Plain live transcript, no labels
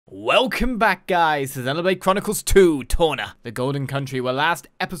Welcome back, guys, to Xenoblade Chronicles 2, Torna, the Golden Country, where last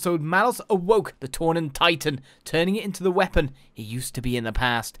episode Malos awoke the Tornan Titan, turning it into the weapon he used to be in the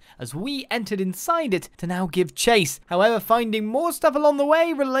past, as we entered inside it to now give chase, however finding more stuff along the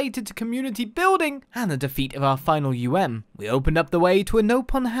way related to community building and the defeat of our final we opened up the way to a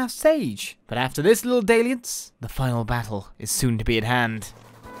Nopon Halfsage. But after this little dalliance, the final battle is soon to be at hand.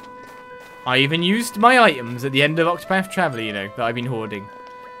 I even used my items at the end of Octopath Traveler, you know, that I've been hoarding.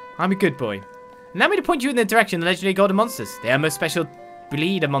 I'm a good boy. Allow me to point you in the direction of the legendary golden monsters. They are most special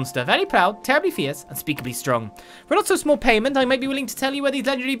breed of monster. Very proud, terribly fierce, unspeakably strong. For not so small payment, I might be willing to tell you where these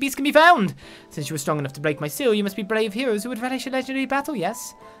legendary beasts can be found. Since you were strong enough to break my seal, you must be brave heroes who would relish a legendary battle,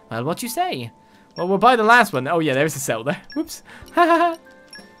 yes? Well, what you say? Well, we'll buy the last one. Oh yeah, there's a cell there. Whoops. Ha ha ha.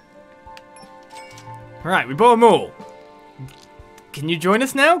 Alright, we bought them all. Can you join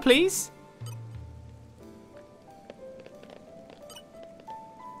us now, please?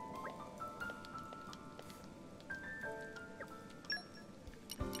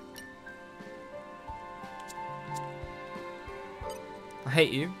 I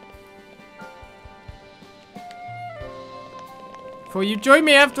hate you. Before you join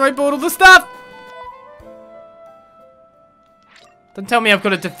me after I bought all the stuff! Don't tell me I've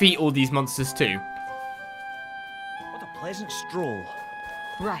got to defeat all these monsters too. What a pleasant stroll.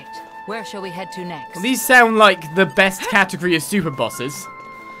 Right. Where shall we head to next? Well, these sound like the best category of super bosses.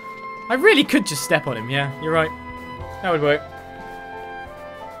 I really could just step on him, yeah, you're right. That would work.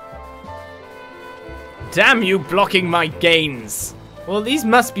 Damn you blocking my gains! Well, these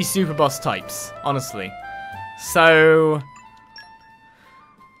must be super boss types, honestly. So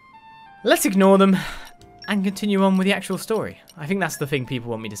let's ignore them and continue on with the actual story. I think that's the thing people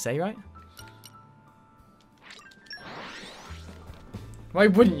want me to say, right? Why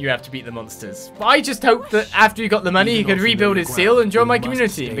wouldn't you have to beat the monsters? Well, I just hope that after he got the money, he could rebuild his seal and join my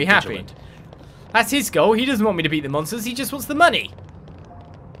community and be happy. That's his goal. He doesn't want me to beat the monsters. He just wants the money.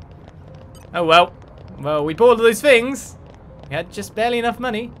 Oh, well. Well, we bought all those things. We had just barely enough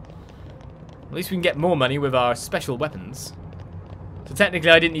money. At least we can get more money with our special weapons. So technically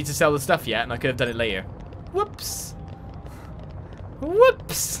I didn't need to sell the stuff yet, and I could have done it later. Whoops.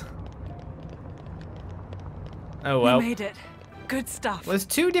 Whoops. Oh well. We made it. Good stuff. Well, there's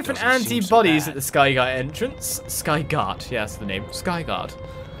two different antibodies at the Skyguard entrance. Skyguard, yeah, that's the name. Skyguard.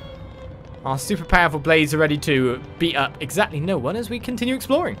 Our super powerful blades are ready to beat up exactly no one as we continue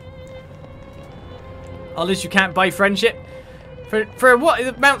exploring. Olizandri, you can't buy friendship. For what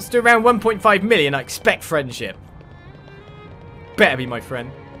it amounts to around 1.5 million, I expect friendship. Better be my friend.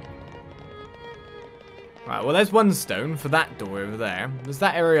 Right, well there's one stone for that door over there. There's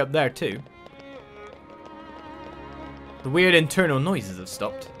that area up there too. The weird internal noises have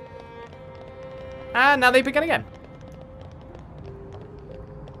stopped. And now they begin again.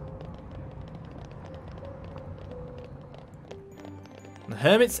 The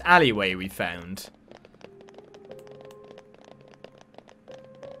Hermit's Alleyway we found.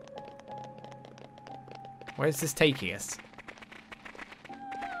 Where's this taking us?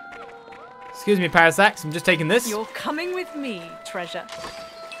 Excuse me, Parasax, I'm just taking this. You're coming with me, treasure.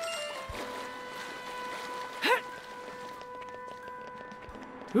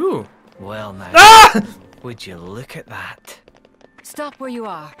 Ooh. Well now, would you look at that? Stop where you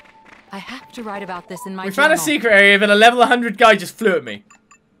are. I have to write about this in my We found a journal. secret area, but a level 100 guy just flew at me.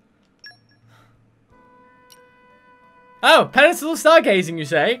 Oh, pedestal stargazing, you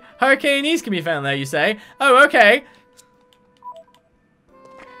say? Hurricanes can be found there, you say? Oh, okay.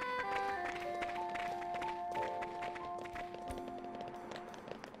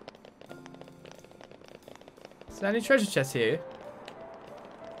 Is there any treasure chests here?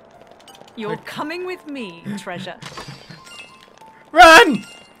 You're coming with me, treasure. Run!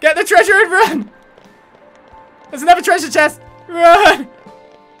 Get the treasure and run! There's another treasure chest! Run!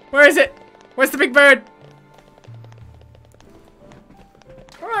 Where is it? Where's the big bird?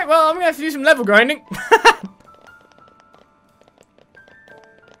 Alright, well, I'm gonna have to do some level grinding.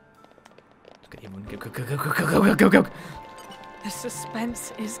 Go, go, go, go, go, go, go, go, go. The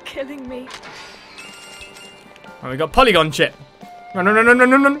suspense is killing me. Oh, we got polygon chip. Run, run, run, run,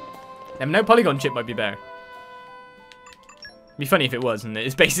 run, run. No polygon chip might be better. It'd be funny if it was, and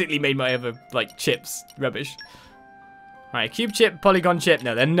it's basically made my other, like, chips rubbish. Alright, cube chip, polygon chip.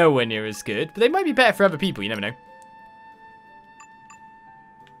 No, they're nowhere near as good, but they might be better for other people, you never know.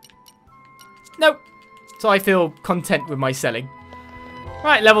 Nope. So I feel content with my selling.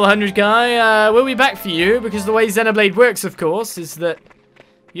 Right, level 100 guy. We'll be back for you, because the way Xenoblade works, of course, is that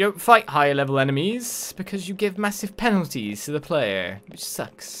you don't fight higher level enemies, because you give massive penalties to the player, which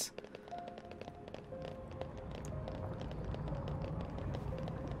sucks.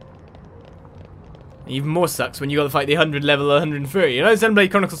 Even more sucks when you got to fight the 100 level 130. You know,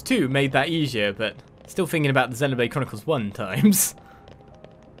 Xenoblade Chronicles 2 made that easier, but still thinking about the Xenoblade Chronicles 1 times.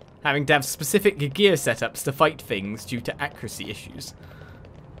 Having to have specific gear setups to fight things due to accuracy issues.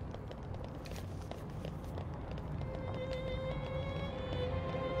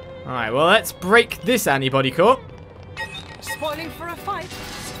 Alright, well, let's break this antibody core. Spoiling for a fight.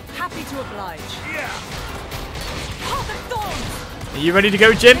 Happy to oblige. Yeah. Path of Thorns. Are you ready to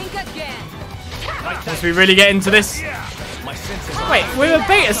go, Jin? Think again. Once we really get into this. My senses. Wait, with a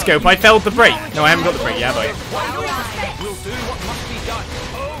beta scope, I failed the break. No, I haven't got the break yet, have I? We'll do what must be done.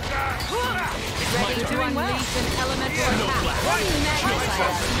 Oh God. Ready to unleash an elemental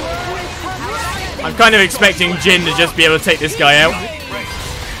attack. I'm kind of expecting Jin to just be able to take this guy out.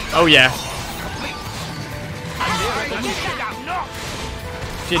 Oh, yeah.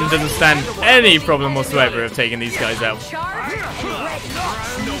 Jin doesn't stand any problem whatsoever of taking these guys out.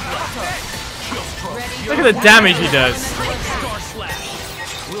 Look at the damage he does.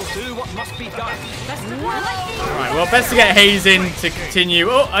 We'll do what must be done. Alright, well, best to get Haze in to continue.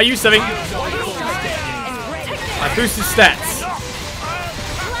 Oh, I used something. I boosted stats.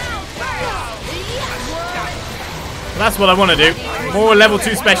 Well, that's what I want to do. More level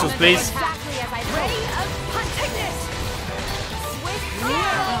 2 specials, please.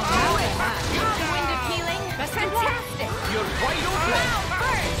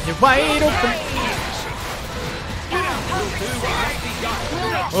 You're wide open.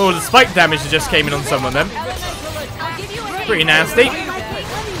 Oh, the spike damage that just came in on someone then. Pretty nasty.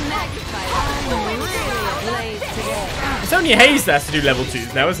 It's only Haze that has to do level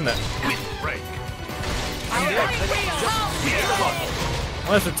 2s now, isn't it?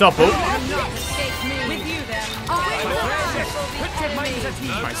 Well, that's a topple.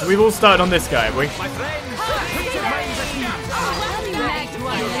 Alright, so we've all started on this guy, have we?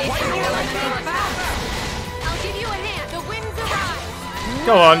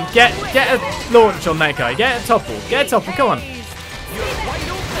 Go on, get a launch on that guy. Get a topple. Get a topple. Go on.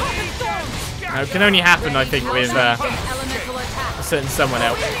 Now, it can only happen, I think, with a certain someone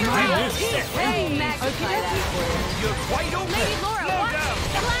else.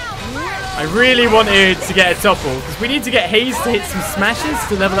 I really wanted to get a topple because we need to get Haze to hit some smashes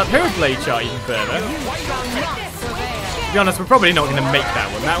to level up her blade chart even further. To be honest, we're probably not going to make that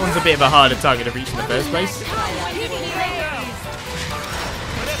one. That one's a bit of a harder target to reach in the first place.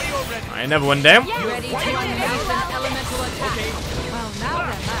 Alright, another one down.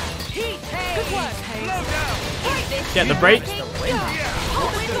 Get the break.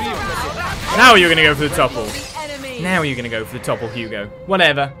 Now you're going to go for the topple. Now you're going to go for the topple, Hugo.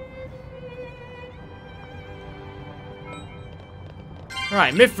 Whatever.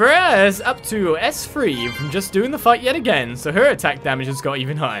 Right, Mythra is up to S3 from just doing the fight yet again, so her attack damage has got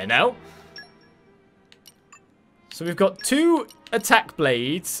even higher now. So we've got 2 attack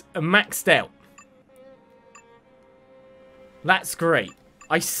blades maxed out. That's great.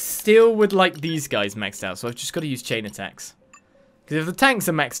 I still would like these guys maxed out, so I've just got to use chain attacks. Because if the tanks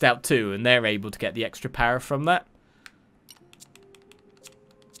are maxed out too, and they're able to get the extra power from that,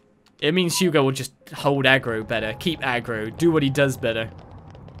 it means Hugo will just hold aggro better, keep aggro, do what he does better.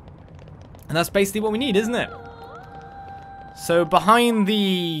 And that's basically what we need, isn't it? So behind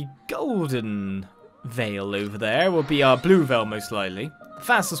the golden veil over there will be our blue veil, most likely. The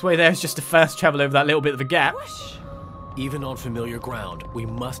fastest way there is just to fast travel over that little bit of a gap. Even on familiar ground, we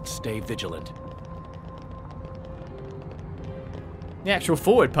must stay vigilant. The actual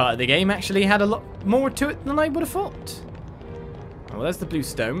forward part of the game actually had a lot more to it than I would have thought. Oh, well, there's the blue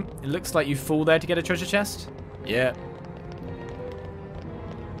stone. It looks like you fall there to get a treasure chest. Yeah.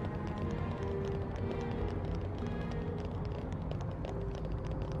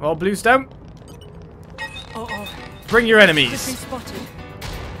 Well, blue stone. Bring your enemies.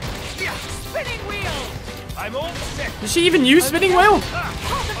 I'm all set. Did she even use spinning wheel?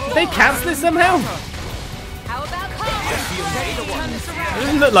 Did they cancel it somehow? How about It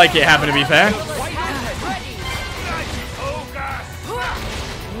doesn't look like it happened, to be fair.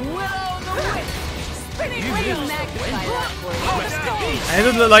 And it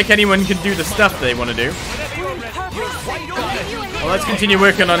doesn't look like anyone can do the stuff they want to do. Well, let's continue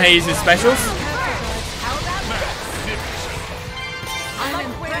working on Haze's specials.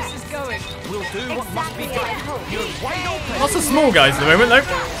 Lots of small guys at the moment, though.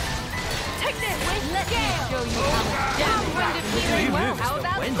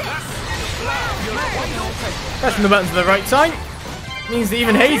 Pressing the buttons at the right time means that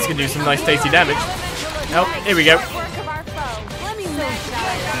even Haze can do some nice tasty damage. Oh, here we go.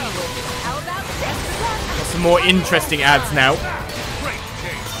 Got some more interesting ads now.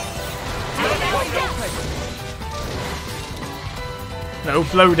 No,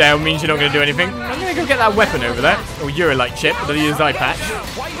 blow down means you're not going to do anything. I'm going to go get that weapon over there. Or Eurolight chip with the eye patch.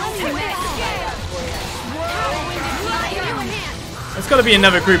 There's got to be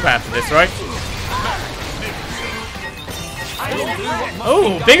another group after this, right?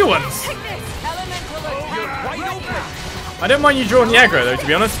 Oh, bigger ones. I don't mind you drawing the aggro though, to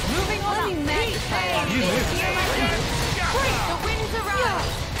be honest.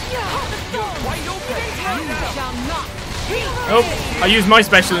 Oh, I used my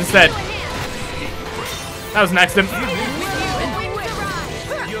special instead. That was an accident.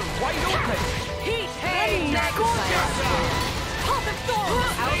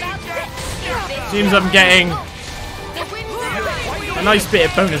 Seems I'm getting a nice bit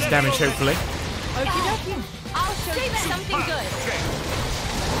of bonus damage, hopefully.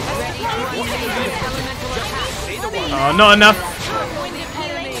 Oh, not enough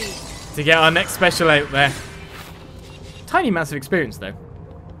to get our next special out there. Tiny amounts of experience, though.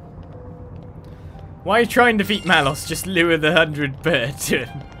 Why try and defeat Malos? Just lure the 100 bird to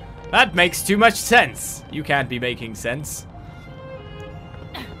him. That makes too much sense. You can't be making sense.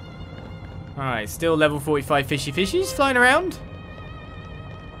 Alright, still level 45 fishies flying around.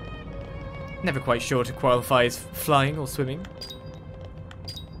 Never quite sure to qualify as flying or swimming.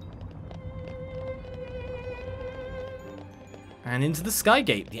 And into the Sky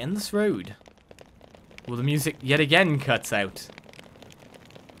Gate, the endless road. Well, the music yet again cuts out.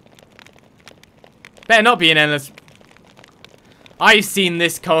 Better not be an endless... I've seen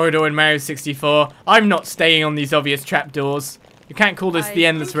this corridor in Mario 64. I'm not staying on these obvious trapdoors. You can't call this the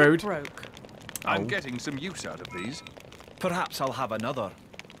endless road. I'm getting some use out of these. Perhaps I'll have another.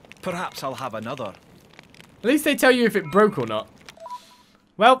 Perhaps I'll have another. At least they tell you if it broke or not.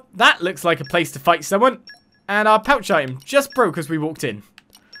 Well, that looks like a place to fight someone. And our pouch item just broke as we walked in.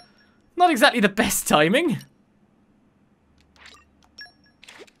 Not exactly the best timing.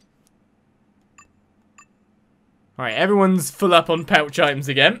 Alright, everyone's full up on pouch items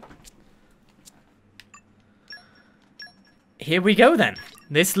again. Here we go then.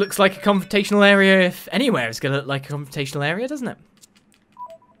 This looks like a confrontational area if anywhere is going to look like a confrontational area, doesn't it?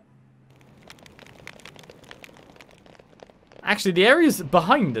 Actually, the area's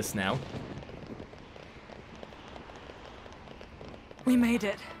behind us now. We made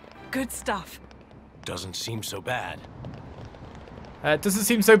it. Good stuff. Doesn't seem so bad. It doesn't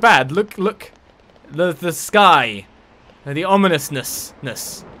seem so bad. Look. The sky. The ominousness.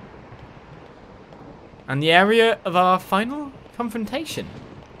 And the area of our final confrontation.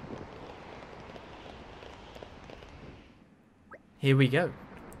 Here we go.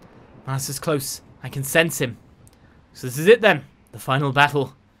 Malos is close. I can sense him. So this is it then. The final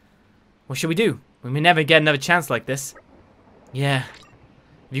battle. What should we do? We may never get another chance like this. Yeah.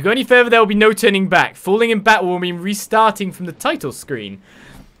 If you go any further, there will be no turning back. Falling in battle will mean restarting from the title screen.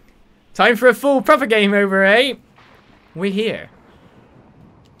 Time for a full proper game over, eh? We're here.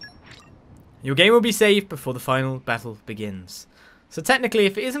 Your game will be saved before the final battle begins. So technically,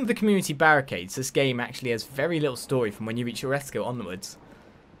 if it isn't for the community barricades, this game actually has very little story from when you reach your Esco onwards.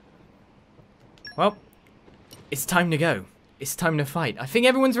 Well, it's time to go. It's time to fight. I think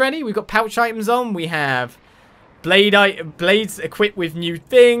everyone's ready. We've got pouch items on. We have blades equipped with new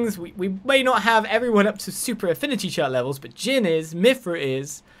things. We may not have everyone up to super affinity chart levels, but Jin is, Mythra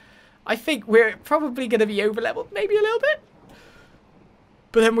is. I think we're probably going to be over leveled, maybe a little bit.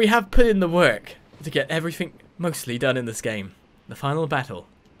 But then we have put in the work to get everything mostly done in this game. The final battle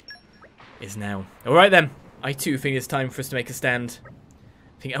is now. Alright then, I too think it's time for us to make a stand.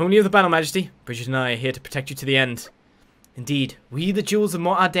 Think only of the battle, Majesty. Bridget and I are here to protect you to the end. Indeed, we the jewels of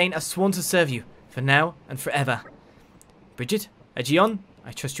Mont Ardain are sworn to serve you, for now and forever. Bridget, Aegeon,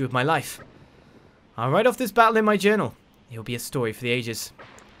 I trust you with my life. I'll write off this battle in my journal. It will be a story for the ages.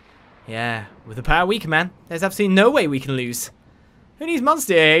 Yeah, with the power we command, there's absolutely no way we can lose. Who needs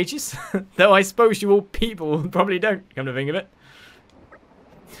monster Aegis? Though I suppose you all people probably don't, come to think of it.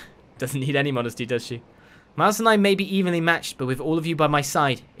 Doesn't need any modesty, does she? Malos and I may be evenly matched, but with all of you by my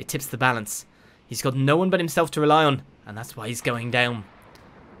side, it tips the balance. He's got no one but himself to rely on, and that's why he's going down.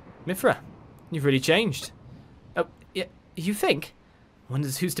 Mythra, you've really changed. Oh, yeah, you think?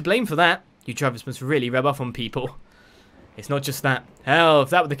 Wonders who's to blame for that. You drivers must really rub off on people. It's not just that. Hell, if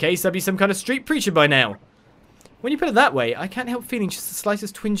that were the case, I'd be some kind of street preacher by now. When you put it that way, I can't help feeling just the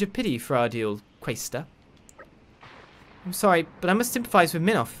slightest twinge of pity for our dear Quaestor. I'm sorry, but I must sympathize with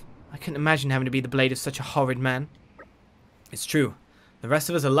Minoff. I couldn't imagine having to be the blade of such a horrid man. It's true. The rest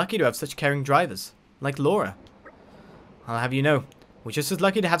of us are lucky to have such caring drivers, like Lora. I'll have you know, we're just as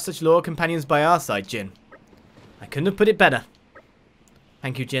lucky to have such loyal companions by our side, Jin. I couldn't have put it better.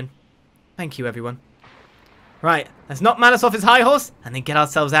 Thank you, Jin. Thank you, everyone. Right, let's knock Malos off his high horse and then get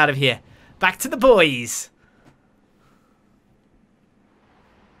ourselves out of here. Back to the boys.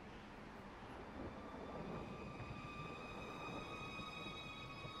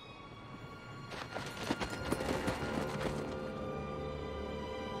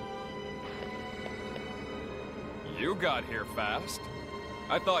 You got here fast.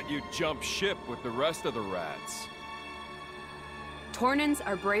 I thought you'd jump ship with the rest of the rats. Tornans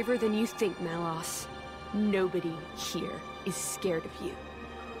are braver than you think, Malos. Nobody here is scared of you.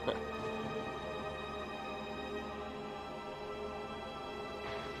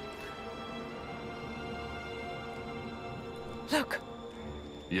 Look!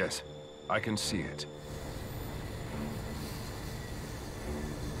 Yes, I can see it.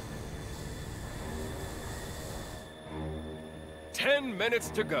 "10 minutes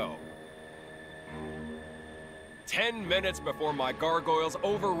to go. 10 minutes before my gargoyles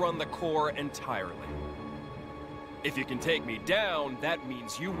overrun the core entirely. If you can take me down, that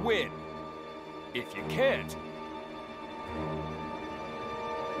means you win. If you can't,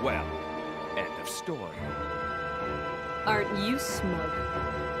 well, end of story. Aren't you smug?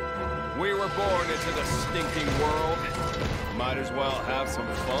 We were born into the stinking world. Might as well have some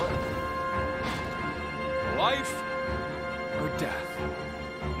fun. Life or death?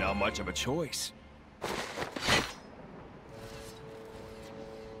 Not much of a choice.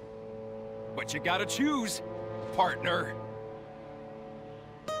 But you gotta choose, partner.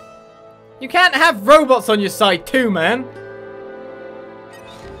 You can't have robots on your side too, man.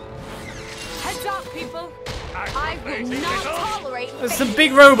 Heads up, people! I will not tolerate. There's some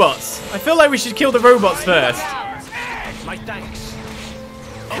big robots. I feel like we should kill the robots first. My thanks.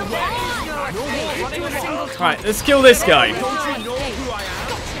 Come on! Right, let's kill this guy.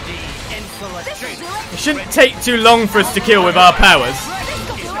 It shouldn't take too long for us to kill with our powers.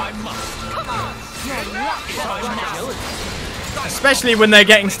 Especially when they're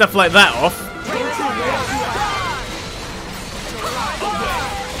getting stuff like that off.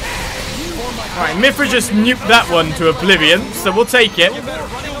 Alright, Mythra just nuked that one to oblivion, so we'll take it.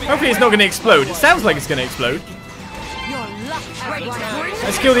 Hopefully it's not going to explode. It sounds like it's going to explode.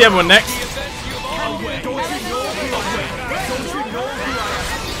 Let's kill the other one next.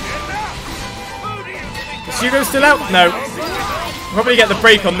 Is Hugo still out? No. Probably get the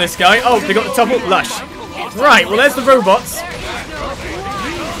break on this guy. Oh, they got the top up. Lush. Right, well there's the robots.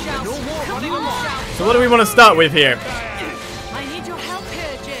 So what do we want to start with here? I need your help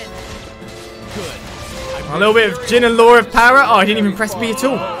here, Jin. A little bit of Jin and Lora of power. Oh, I didn't even press B at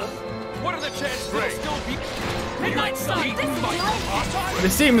all. What are the chances they'll still be... But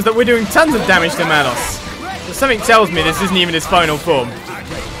it seems that we're doing tons of damage to Malos. But something tells me this isn't even his final form.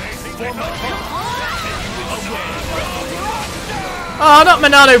 Oh, not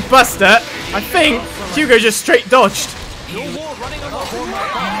Monado Buster. I think Hugo just straight dodged.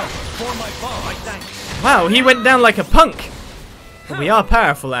 Wow, he went down like a punk. But we are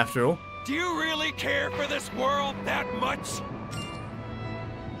powerful after all. Do you really care for this world that much?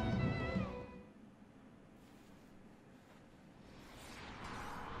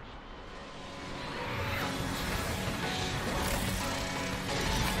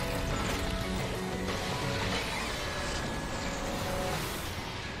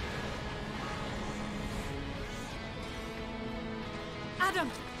 Addam,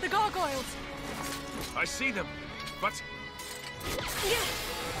 the gargoyles. I see them, but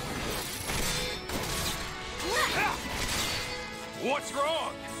What's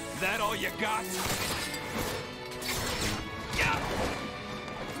wrong? That all you got?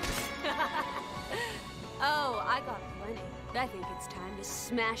 Oh, I got plenty. I think it's time to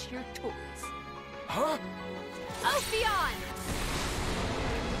smash your toys. Huh? Ophion!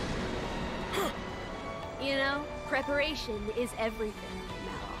 You know, preparation is everything,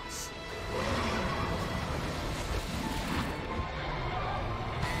 Malos.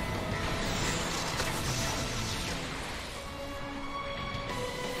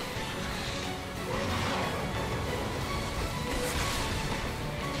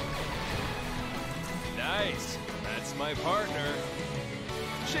 Nice. That's my partner.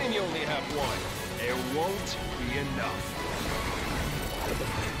 Shame you only have one. It won't be enough.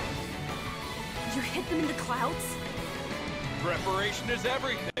 You hit them in the clouds? Preparation is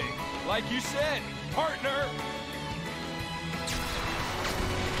everything. Like you said, partner.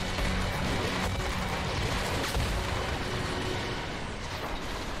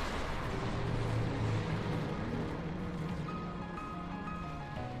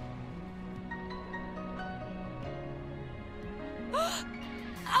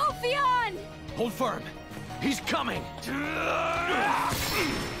 Ophion! Hold firm. He's coming.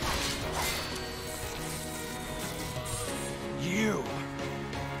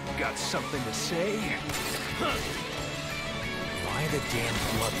 got something to say? Why the damn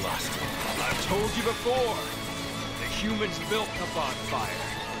bloodlust? I've told you before. The humans built the bonfire.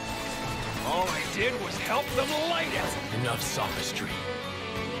 All I did was help them light it. Enough sophistry.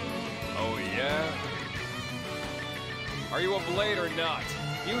 Oh, yeah? Are you a blade or not?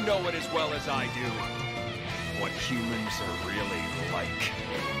 You know it as well as I do. What humans are really like.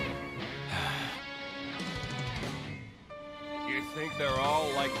 You think they're all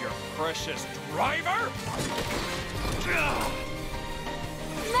like your precious driver?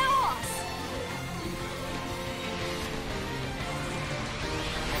 Malos!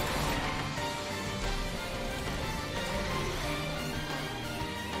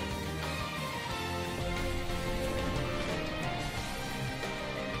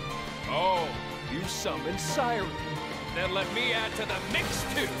 Oh, you summoned Siren. Then let me add to the mix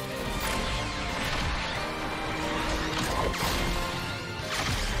too.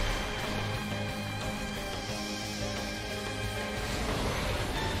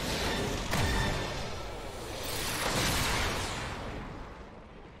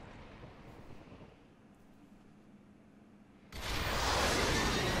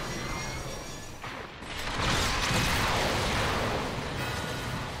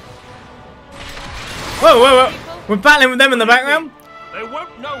 Whoa, whoa, whoa! We're battling with them in the background? They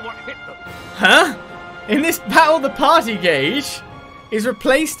won't know what hit them. Huh? In this battle, the party gauge is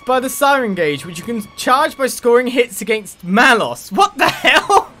replaced by the siren gauge, which you can charge by scoring hits against Malos. What the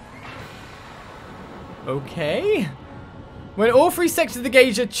hell? Okay. When all three sectors of the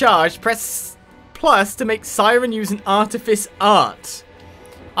gauge are charged, press plus to make Siren use an Artifice Art.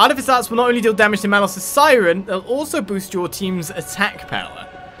 Artifice Arts will not only deal damage to Malos' Siren, they'll also boost your team's attack power.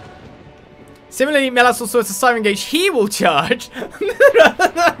 Similarly, Malos also has a Siren gauge he will charge.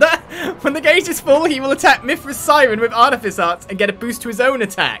 When the gauge is full, he will attack Mythra's Siren with Artifice Arts and get a boost to his own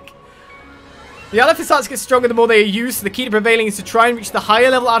attack. The Artifice Arts get stronger the more they are used, so the key to prevailing is to try and reach the higher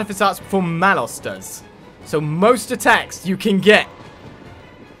level Artifice Arts before Malos does. So most attacks you can get.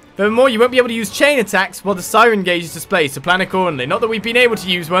 Furthermore, you won't be able to use chain attacks while the Siren gauge is displayed, so plan accordingly. Not that we've been able to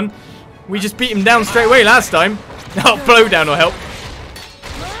use one. We just beat him down straight away last time. Oh, blowdown will help.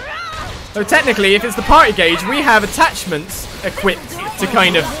 So technically, if it's the party gauge, we have attachments equipped to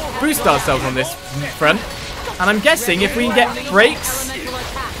kind of boost ourselves on this front. And I'm guessing if we can get breaks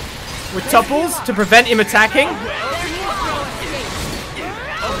with tupples to prevent him attacking,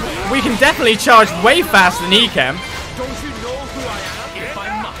 we can definitely charge way faster than he can.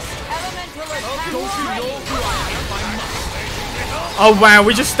 Oh wow,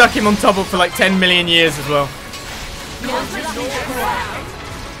 we just stuck him on topple for like 10 million years as well.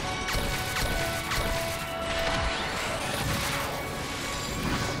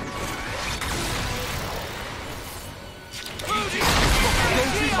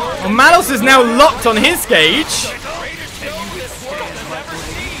 Well, Malos is now locked on his gauge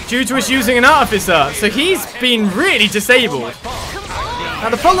due to us using an Artifice Art, so he's been really disabled. Now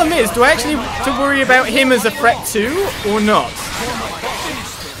the problem is, do I actually have to worry about him as a threat too, or not?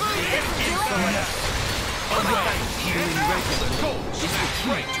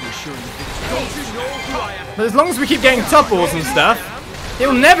 But as long as we keep getting tupples and stuff,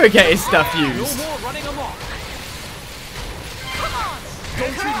 he'll never get his stuff used.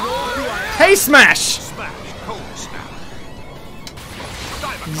 Hey, smash!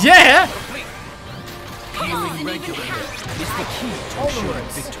 Yeah!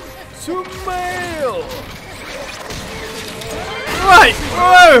 Sumail! Right,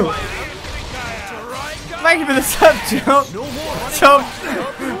 whoa! Thank you for the sub, Tom.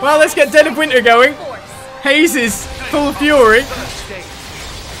 Well, let's get Dead of Winter going. Haze is full of fury.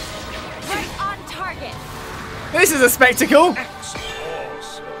 Right on target. This is a spectacle.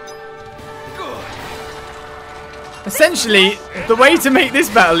 Essentially, the way to make this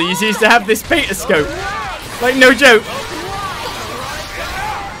battle easy is to have this beta scope. Like, no joke.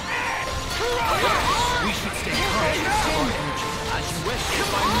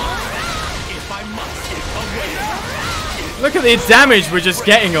 Look at the damage we're just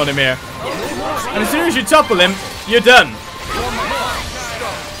getting on him here. And as soon as you topple him, you're done.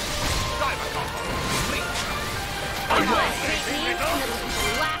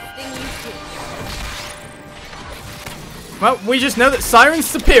 Well, we just know that Siren's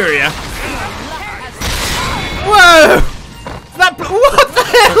superior. Whoa! That what the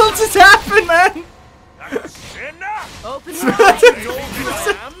hell just happened, man?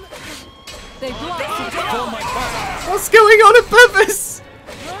 What's going on in purpose?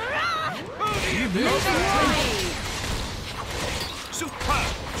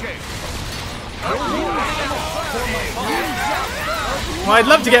 Well, I'd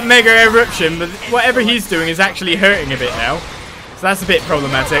love to get Mega Eruption, but whatever he's doing is actually hurting a bit now. So that's a bit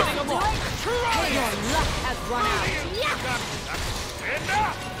problematic.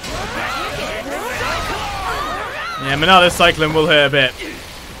 Yeah, Manada Cyclone will hurt a bit.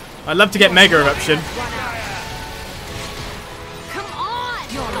 I'd love to get Mega Eruption.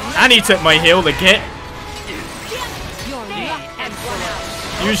 And he took my heal, the git.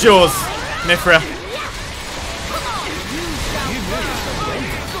 Use yours, Mythra.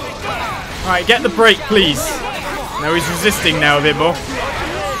 Alright, get the break, please. Now he's resisting now a bit more.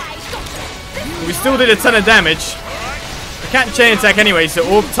 We still did a ton of damage. I can't chain attack anyway, so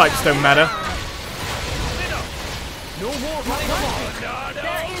orb types don't matter.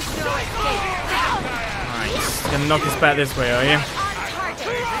 Alright, gonna knock us back this way, are you?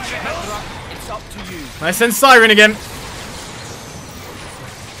 I send Siren again.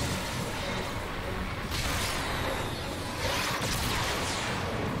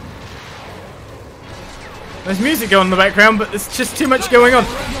 There's music going in the background, but there's just too much going on.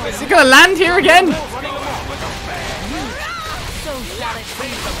 Is it gonna land here again?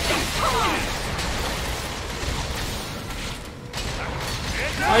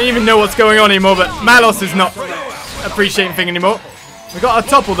 I don't even know what's going on anymore, but Malos is not appreciating thing anymore. We got a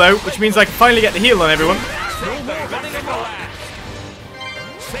topple though, which means I can finally get the heal on everyone.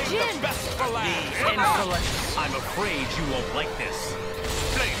 I'm afraid you won't like this.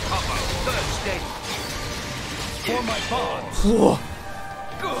 Flame Papa, Thursday. For my bonds.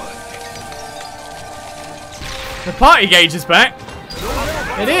 The party gauge is back.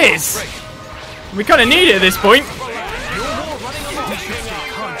 It is. We kind of need it at this point.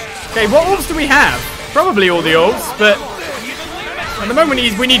 Okay, what orbs do we have? Probably all the orbs, but at the moment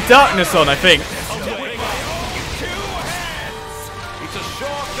we need darkness on, I think.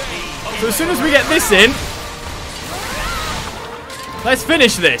 So as soon as we get this in, let's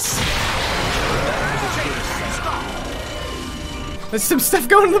finish this. There's some stuff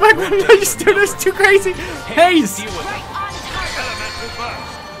going in the background. It's too crazy. Haze.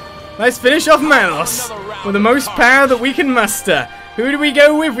 Let's finish off Malos with the most power that we can muster. Who do we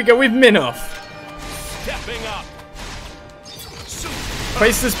go with? We go with Minoff.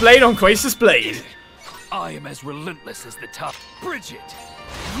 Quasar's Blade on Quasar's Blade. I am as relentless as the top. Bridget.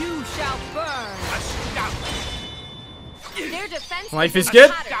 You shall burn. Their defense Life is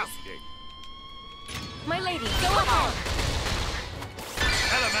good. My lady, go on.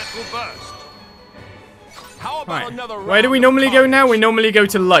 Elemental burst. How about Right. another round? Where do we normally go now? We normally go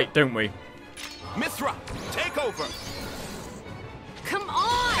to light, don't we? Mythra, take over. Come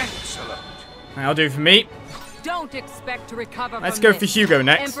on. Excellent. That'll do for me. Don't expect to recover Let's from go this. for Hugo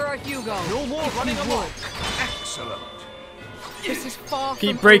next. Emperor Hugo. No more running amok. Excellent. This is far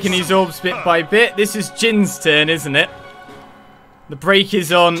Keep from breaking over. these orbs bit by bit. This is Jin's turn, isn't it? The break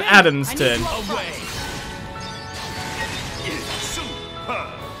is on Addam's turn.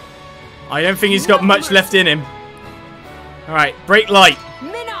 I don't think he's got much left in him. Alright, break light.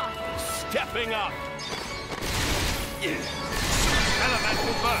 Minoff. Stepping up.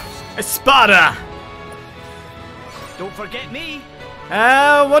 Elemental burst. Espada! Don't forget me.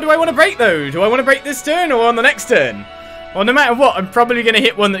 What do I want to break though? Do I want to break this turn or on the next turn? Well, no matter what, I'm probably going to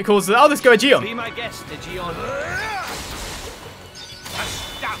hit one that causes... Oh, let's go Aegeon. Be my guest, Aegeon.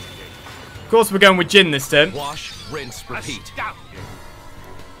 Of course, we're going with Jin this turn. Wash, rinse, repeat.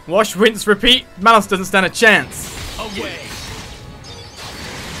 Wash, rinse, repeat. Malos doesn't stand a chance. Away.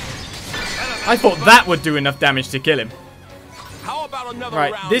 I thought that would do enough damage to kill him. How about another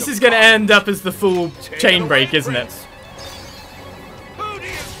Right, round this of is going to fun? end up as the full chain break, isn't it? Who do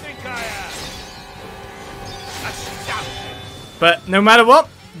you think I am? Astounding. But no matter what,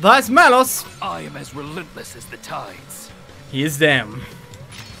 that's Malos. I am as relentless as the tides. He is down.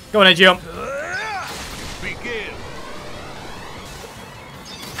 Go on, Aegeon. Begin.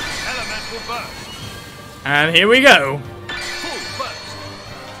 Elemental burst. And here we go. Full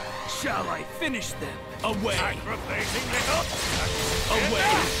burst. Shall I finish them? Away. Aggravating little.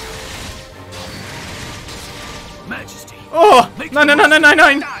 Away. Majesty. Oh,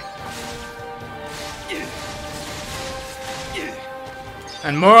 9.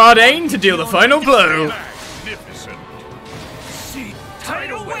 And more Ardain to deal the final blow. Magnificent. See,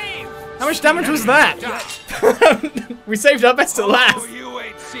 tidal wave. How much damage was that? We saved our best at Oh, last. you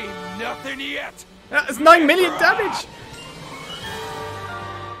ain't seen nothing yet. That's 9 million damage.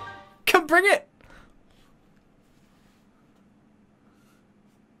 Come bring it.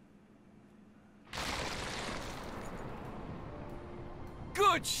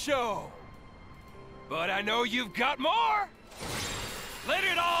 Good show. But I know you've got more. Let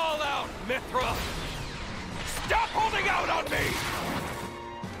it all out. Mythra! Stop holding out on me!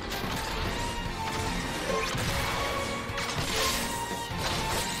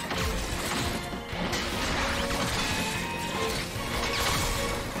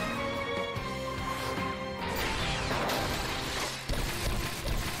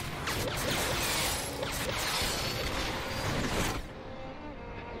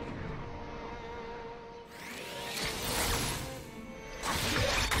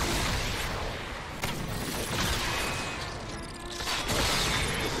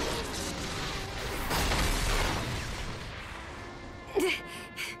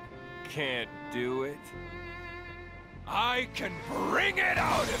 Can't do it? I can bring it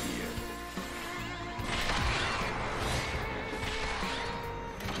out of you!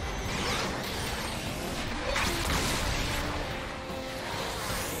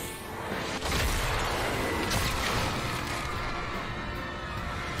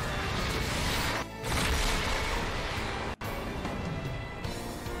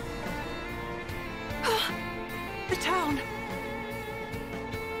 The town!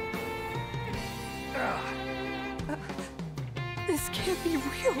 This can't be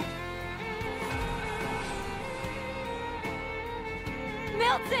real.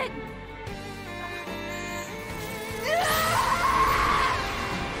 Milton!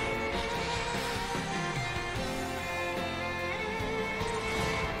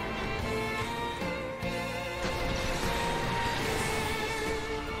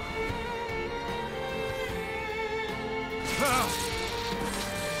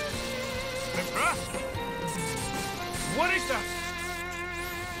 Mythra? What is that?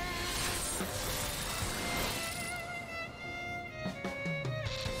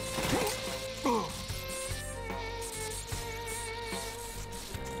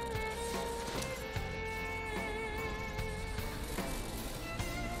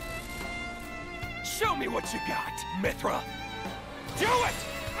 Show me what you got, Mythra! Do it!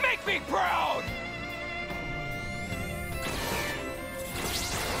 Make me proud!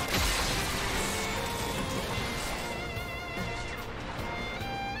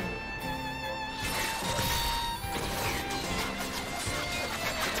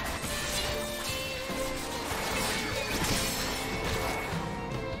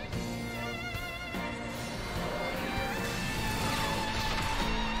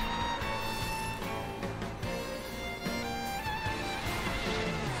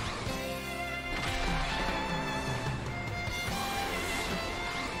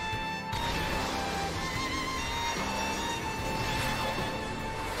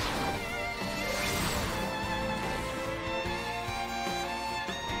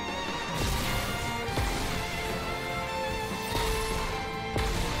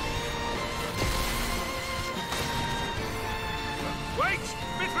 Wait!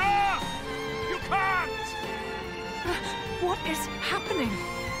 Mythra! You can't! What is happening?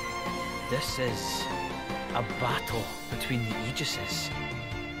 This is a battle between the Aegises.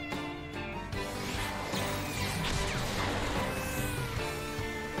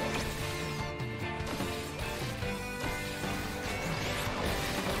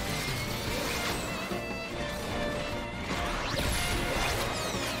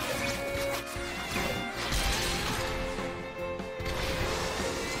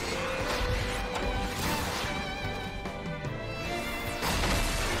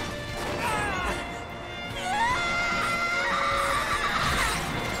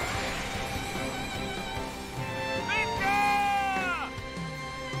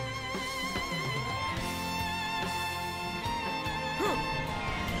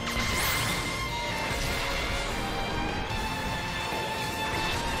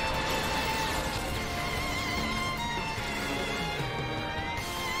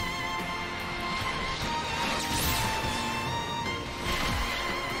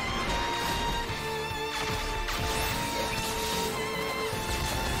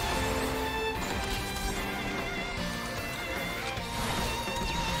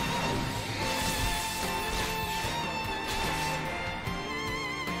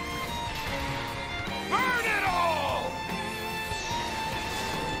 Burn it all!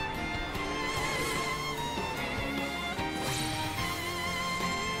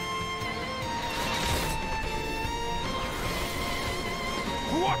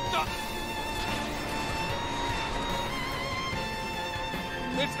 What the?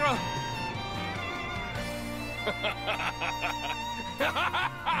 Mythra!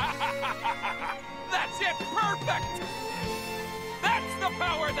 That's it! Perfect! That's the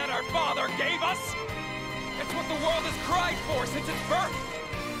power that our father gave us! It's what the world has cried for since its birth!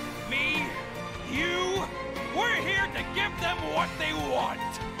 Me, you, we're here to give them what they want!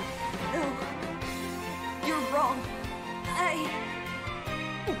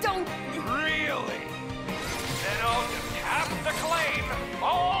 Don't... Really? Then I'll just have to claim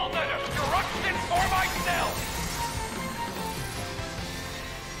all the destruction for myself!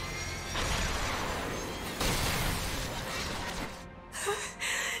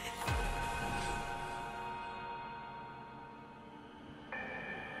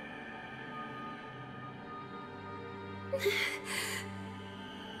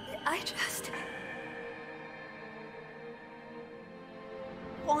 I just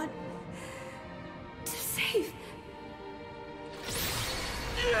want to save.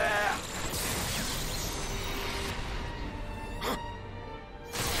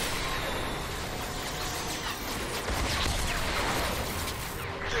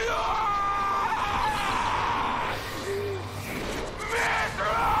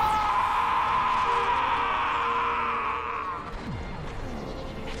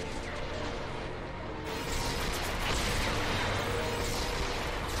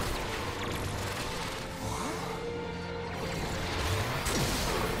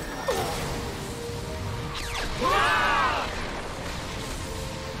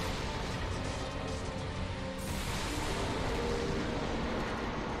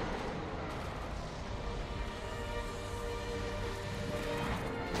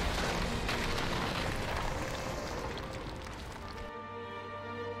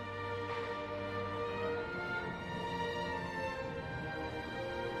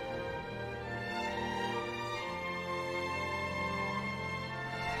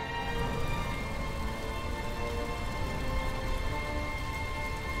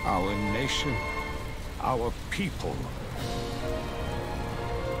 Our nation, our people.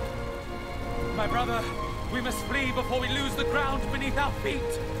 My brother, we must flee before we lose the ground beneath our feet.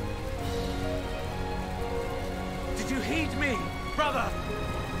 Did you heed me, brother?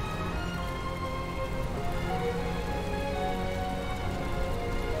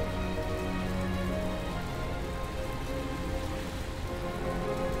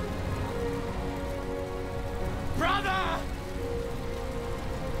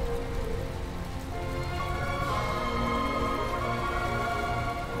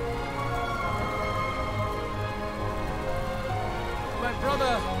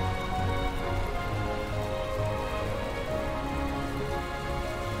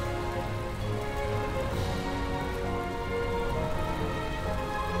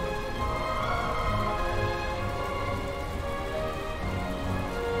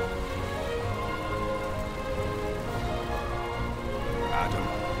 Addam,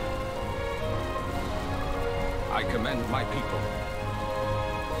 I commend my people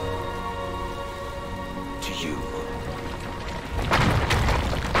to you.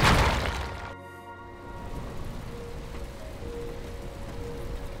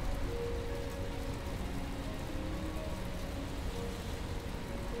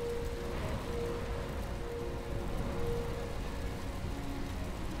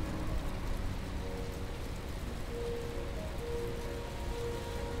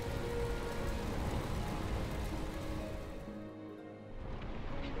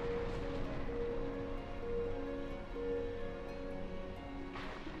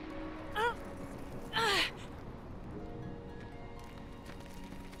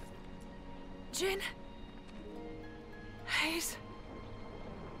 Jin? Hayes?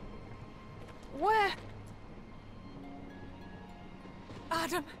 Where?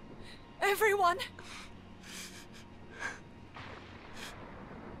 Addam? Everyone?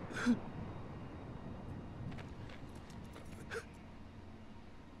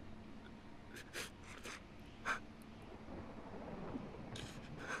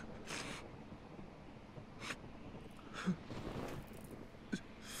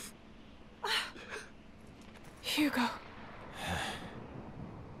 Hugo.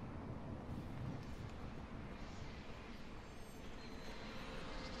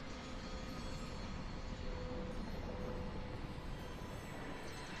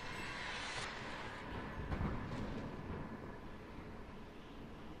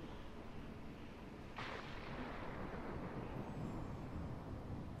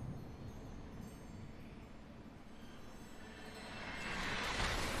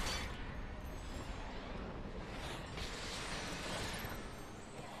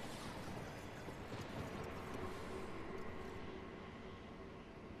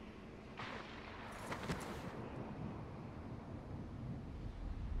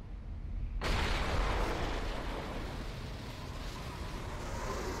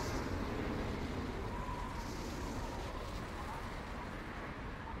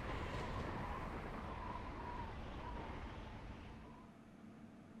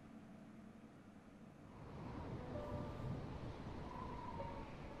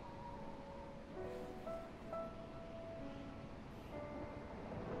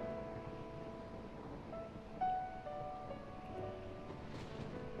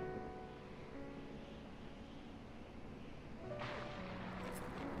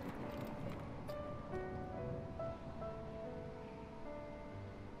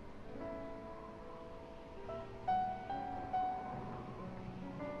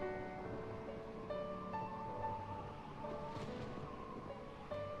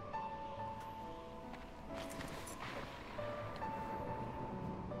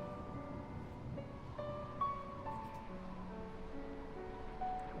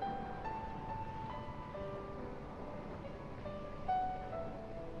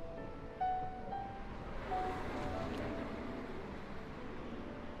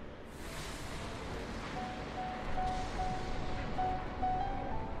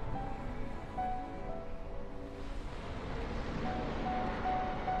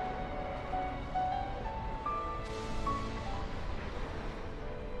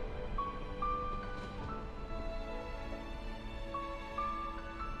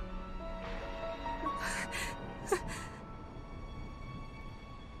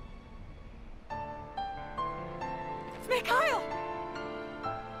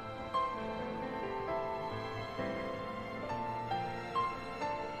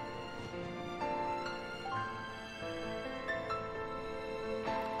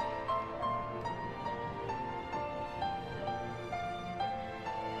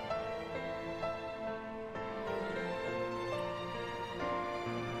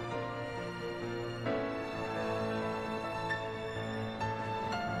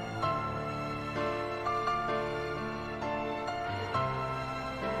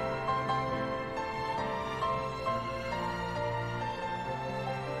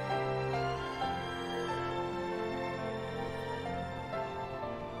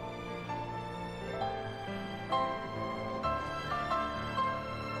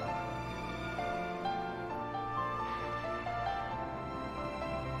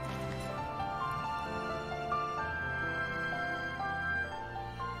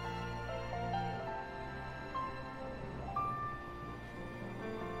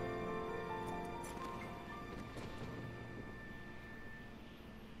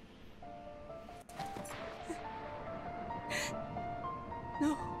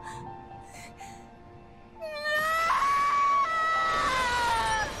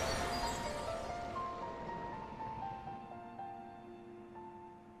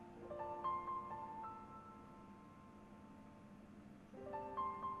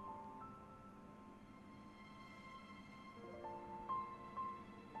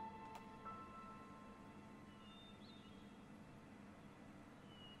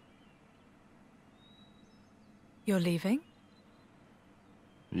 You're leaving?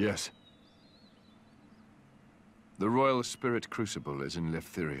 Yes. The Royal Spirit Crucible is in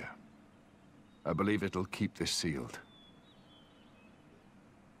Leftheria. I believe it'll keep this sealed.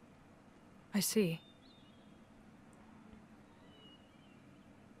 I see.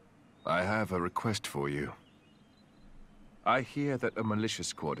 I have a request for you. I hear that a militia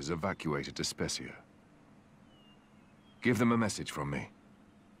squad is evacuated to Specia. Give them a message from me.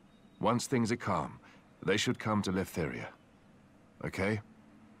 Once things are calm, they should come to Leftheria. Okay?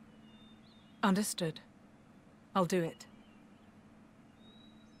 Understood. I'll do it.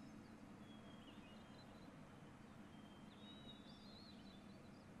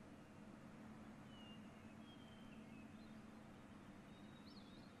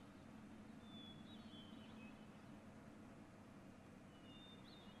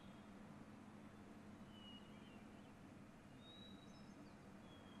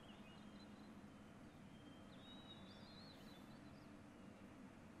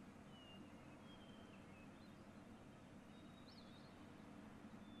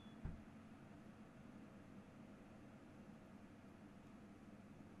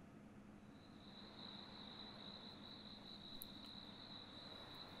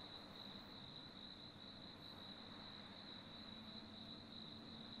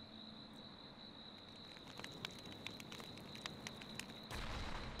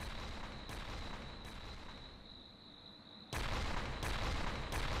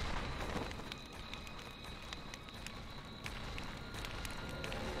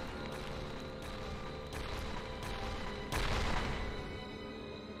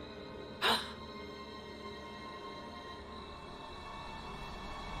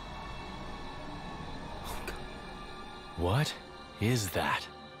 What is that?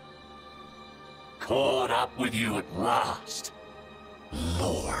 Caught up with you at last,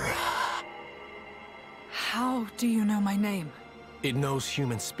 Lora. How do you know my name? It knows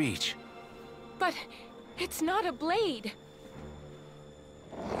human speech. But it's not a blade.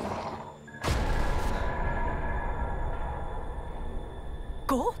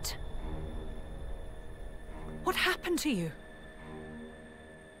 Gort? What happened to you?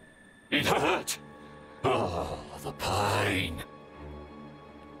 It hurt. Oh, the pain.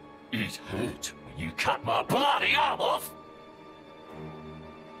 It hurt when you cut my bloody arm off.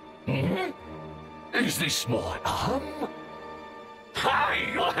 Hmm? Is this my arm?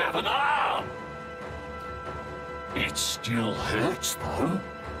 Hey, I have an arm! It still hurts, though.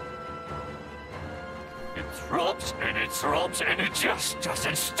 It throbs and it throbs and it just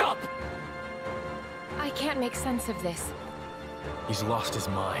doesn't stop. I can't make sense of this. He's lost his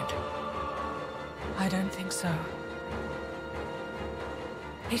mind. I don't think so.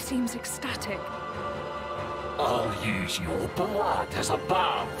 He seems ecstatic. I'll use your blood as a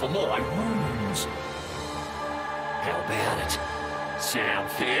balm for my wounds. How about it? Sound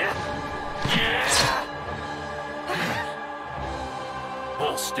fair? Yeah!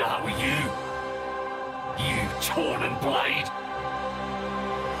 I'll start with you. You Tornan blade.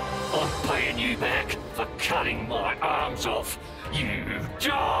 I'm paying you back for cutting my arms off, you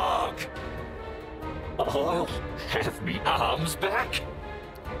dog! I'll have me arms back.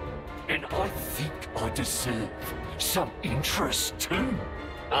 And I think I deserve some interest too.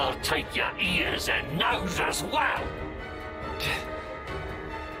 I'll take your ears and nose as well.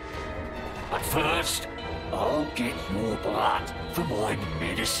 But first, I'll get your blood for my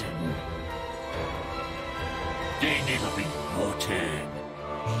medicine. Then it'll be your turn,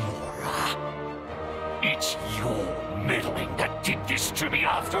 Lora. It's your meddling that did this to me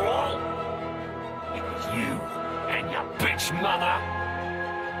after all. It was you and your bitch mother.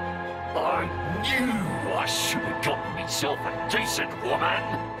 I knew I should have gotten myself a decent woman.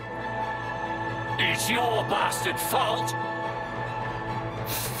 It's your bastard fault.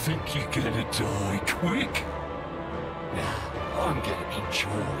 Think you're gonna die quick? Now, I'm gonna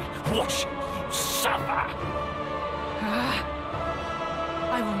enjoy watching you suffer.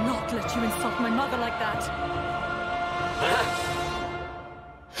 I will not let you insult my mother like that.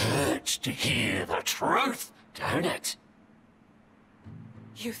 Hurts to hear the truth, don't it?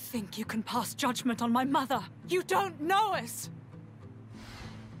 You think you can pass judgment on my mother? You don't know us!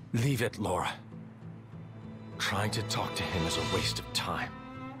 Leave it, Lora. Trying to talk to him is a waste of time.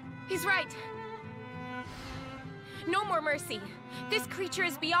 He's right. No more mercy. This creature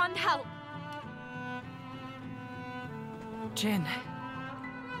is beyond help. Jin.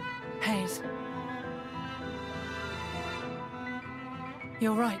 Hayes.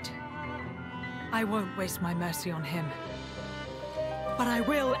 You're right. I won't waste my mercy on him. But I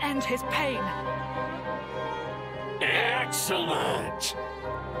will end his pain. Excellent!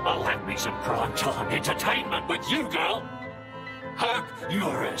 I'll have me some prime-time entertainment with you, girl. Hope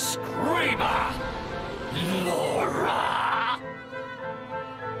you're a screamer, Lora.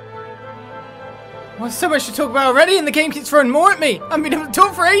 Well, so much to talk about already, and the game keeps throwing more at me. I've been able to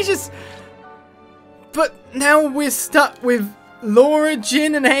talk for ages. But now we're stuck with Lora,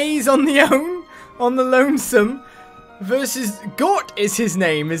 Jin, and Hayes on the lonesome, versus Gort is his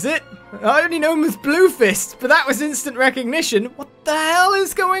name, is it? I only know him as Blue Fist, but that was instant recognition. What the hell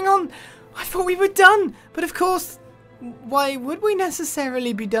is going on? I thought we were done, but of course, why would we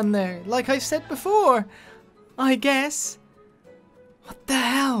necessarily be done there? Like I said before, I guess. What the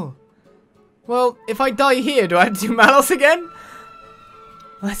hell? Well, if I die here, do I have to do Malos again?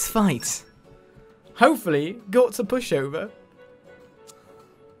 Let's fight. Hopefully, Gort's a pushover.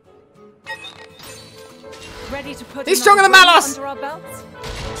 Ready to put He's stronger than Malos! under our belts?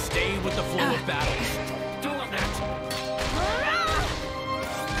 Stay with the flow of battle. Doing that.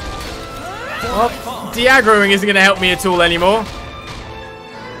 Well, de-aggroing isn't going to help me at all anymore.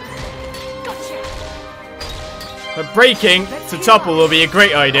 But breaking to topple will be a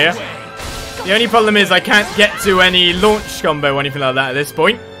great idea. The only problem is I can't get to any launch combo or anything like that at this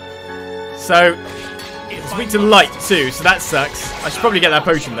point. So, it's weak to light too, so that sucks. I should probably get that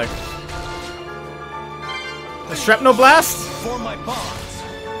potion though. A shrapnel blast?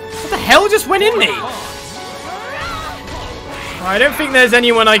 What the hell just went in me? I don't think there's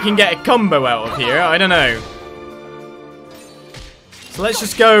anyone I can get a combo out of here. I don't know. So let's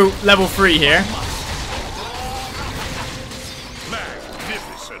just go level 3 here.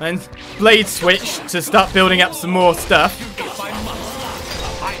 And blade switch to start building up some more stuff.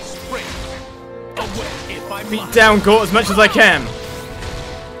 Beat down Gort as much as I can.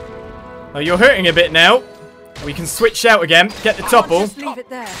 Oh, you're hurting a bit now. We can switch out again, get the topple,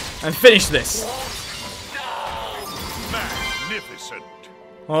 and finish this. Magnificent.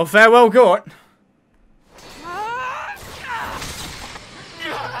 Well, farewell, Gort.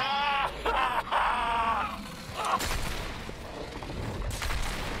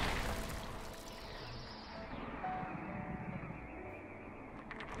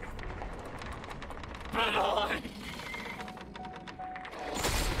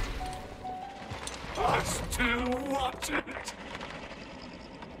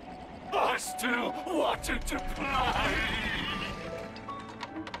 I still wanted to play.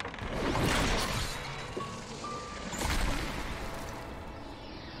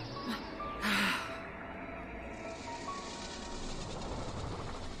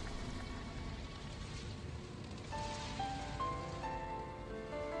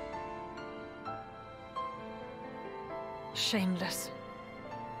 Shameless.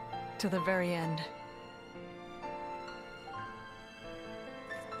 To the very end.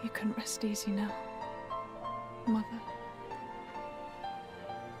 You can rest easy now, Mother.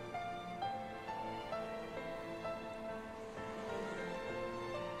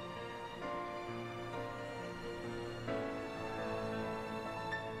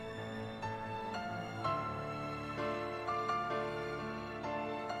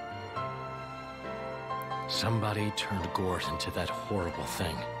 Somebody turned Gort into that horrible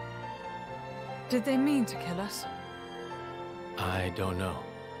thing. Did they mean to kill us? I don't know.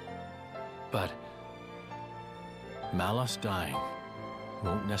 But Malos dying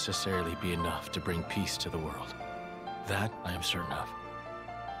won't necessarily be enough to bring peace to the world. That I am certain of.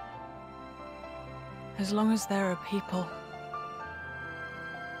 As long as there are people.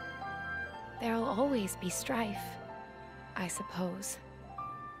 There'll always be strife, I suppose.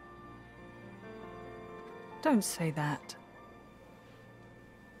 Don't say that.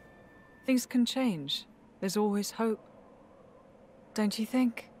 Things can change. There's always hope. Don't you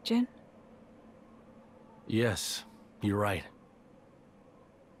think, Jin? Yes, you're right.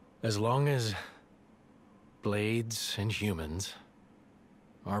 As long as blades and humans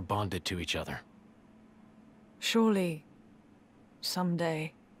are bonded to each other. Surely,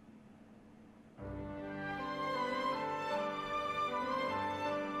 someday.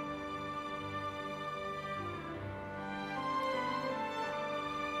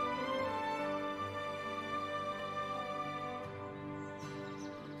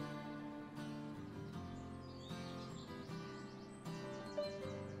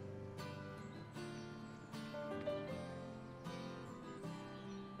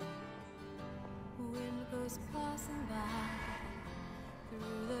 Passing by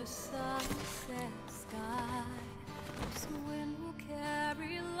through the sunset sky. This wind will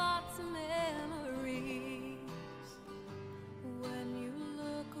carry lots of memories. When you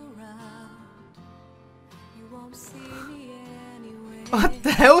look around, you won't see me anywhere. What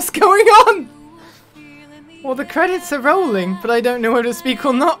the hell's going on? Well, the credits are rolling, but I don't know whether to speak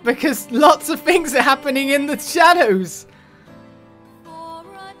or not because lots of things are happening in the shadows.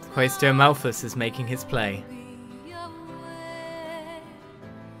 Quaestor Malthus is making his play.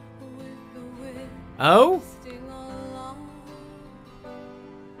 Oh?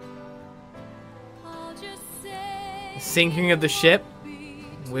 Sinking of the ship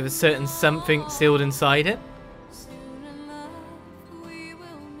with a certain something sealed inside it.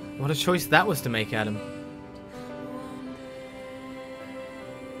 What a choice that was to make, Addam.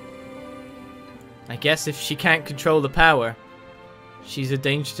 I guess if she can't control the power, she's a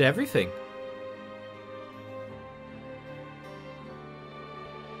danger to everything.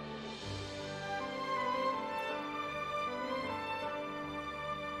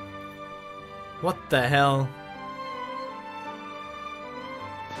 What the hell?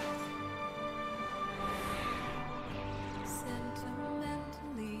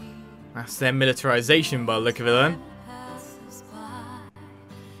 That's their militarization by the look of it then.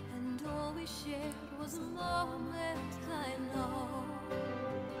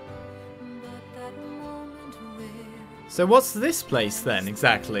 So what's this place then,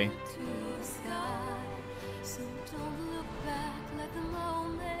 exactly?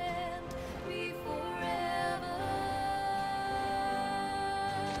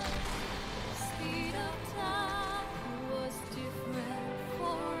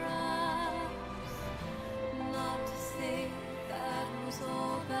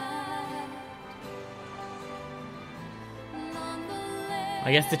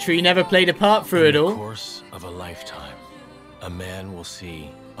 I guess the tree never played a part through it all. In the course of a lifetime, a man will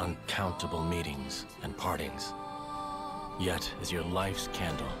see uncountable meetings and partings. Yet, as your life's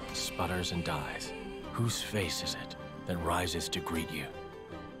candle sputters and dies, whose face is it that rises to greet you?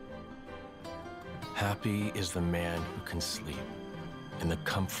 Happy is the man who can sleep in the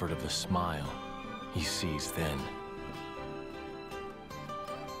comfort of the smile he sees then.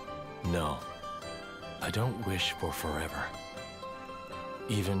 No, I don't wish for forever.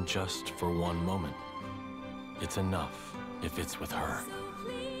 Even just for one moment. It's enough if it's with her.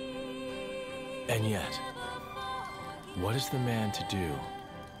 And yet, what is the man to do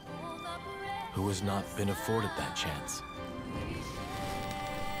who has not been afforded that chance?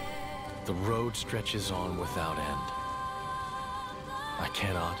 The road stretches on without end. I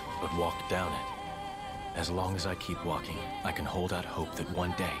cannot but walk down it. As long as I keep walking, I can hold out hope that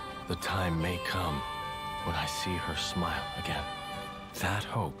one day the time may come when I see her smile again. That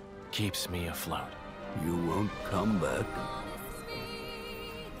hope keeps me afloat. You won't come back.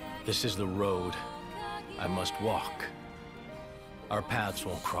 This is the road I must walk. Our paths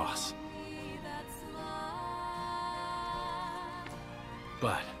won't cross.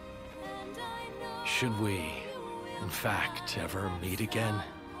 But should we, in fact, ever meet again,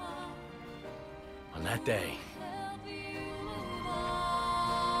 on that day,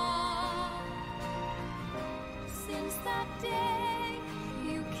 since that day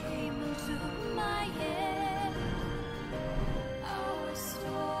you came into my head, our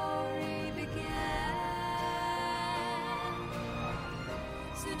story began.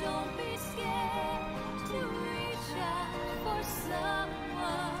 So don't be scared to reach out for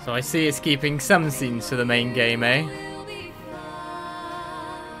someone. So I see it's keeping some scenes to the main game, eh?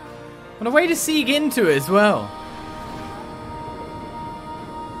 And a way to seek into it as well.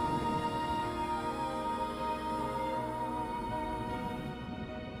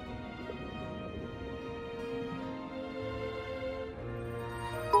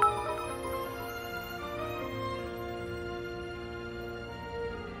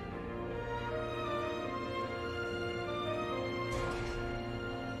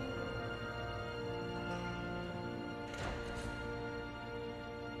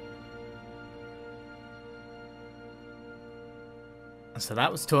 So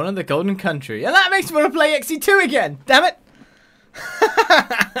that was Torna, the Golden Country. And that makes me want to play XC2 again! Damn it!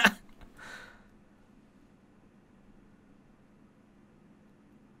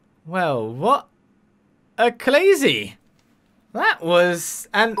 Well, what a crazy! That was...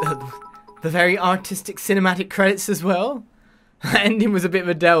 And the very artistic cinematic credits as well. That ending was a bit of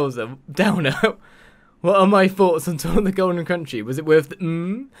a downer. What are my thoughts on Torna the Golden Country? Was it worth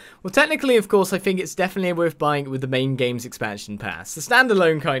the Well, technically, of course, I think it's definitely worth buying it with the main game's expansion pass. The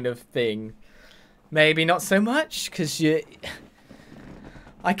standalone kind of thing, maybe not so much, because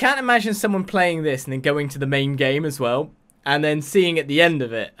I can't imagine someone playing this and then going to the main game as well, and then seeing at the end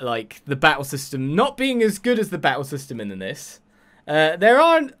of it, like, the battle system not being as good as the battle system in this. There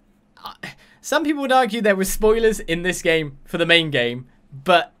are... Some people would argue there were spoilers in this game for the main game,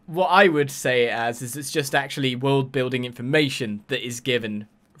 but what I would say it as is it's just actually world building information that is given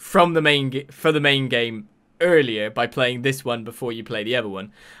from the main game earlier by playing this one before you play the other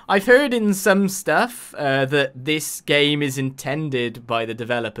one. I've heard in some stuff that this game is intended by the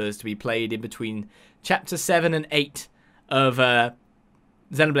developers to be played in between Chapter 7 and 8 of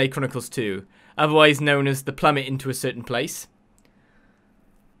Xenoblade Chronicles 2, otherwise known as the plummet into a certain place.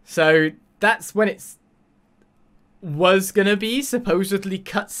 So that's when it's was gonna be supposedly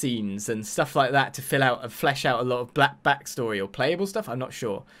cutscenes and stuff like that to fill out and flesh out a lot of black backstory or playable stuff. I'm not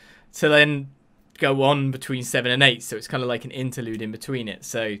sure. To then go on between 7 and 8, so it's kind of like an interlude in between it.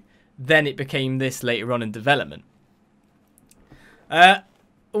 So then it became this later on in development.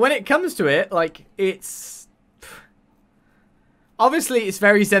 When it comes to it, like, it's obviously it's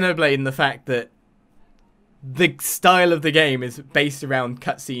very Xenoblade in the fact that the style of the game is based around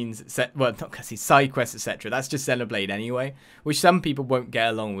cutscenes, well, not cutscenes, side quests, etc. That's just Xenoblade anyway, which some people won't get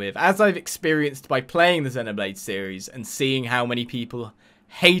along with. As I've experienced by playing the Xenoblade series and seeing how many people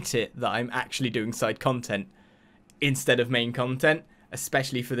hate it that I'm actually doing side content instead of main content,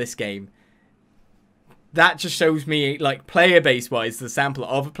 especially for this game. That just shows me, like, player base wise, the sample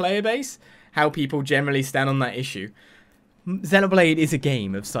of a player base, how people generally stand on that issue. Xenoblade is a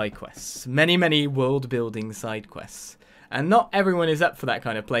game of side quests. Many, many world-building side quests. And not everyone is up for that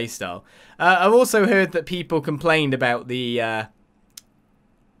kind of playstyle. I've also heard that people complained about the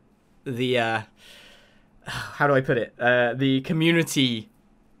how do I put it? The community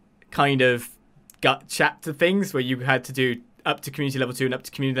kind of gut chapter things where you had to do up to community level 2 and up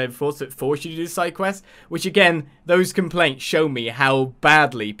to community level 4, so it forced you to do side quests. Which again, those complaints show me how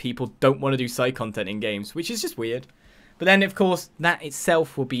badly people don't want to do side content in games, which is just weird. But then, of course, that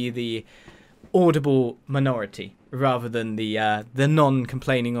itself will be the audible minority rather than the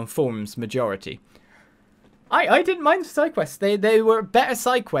non-complaining on forums majority. I didn't mind the side quests. They were better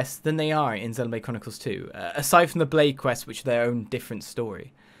side quests than they are in Xenoblade Chronicles 2. Aside from the Blade quests, which are their own different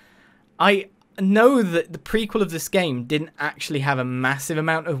story. I know that the prequel of this game didn't actually have a massive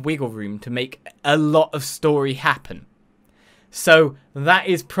amount of wiggle room to make a lot of story happen. So that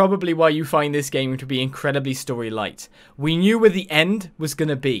is probably why you find this game to be incredibly story light. We knew where the end was going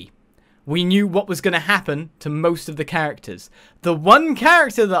to be. We knew what was going to happen to most of the characters. The one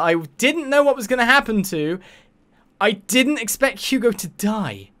character that I didn't know what was going to happen to, I didn't expect Hugo to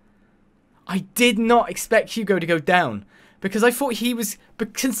die. I did not expect Hugo to go down. Because I thought he was,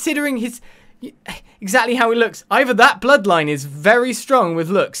 but considering his, exactly how he looks, either that bloodline is very strong with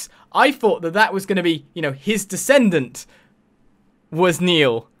looks. I thought that that was going to be, you know, his descendant was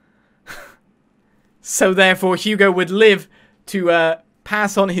Neil. So therefore Hugo would live to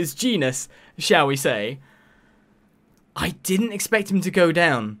pass on his genus, shall we say. I didn't expect him to go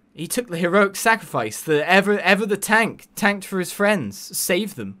down. He took the heroic sacrifice, the ever the tanked for his friends,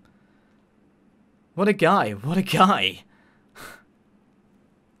 saved them. What a guy, what a guy.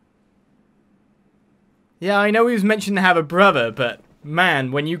 Yeah, I know he was mentioned to have a brother, but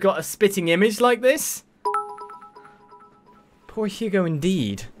man, when you got a spitting image like this... Poor Hugo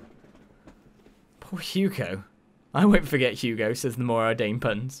indeed. Poor Hugo. I won't forget Hugo, says the more ordained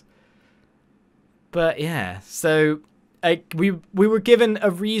puns. But yeah, so we were given a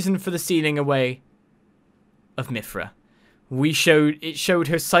reason for the sealing away of Mythra. It showed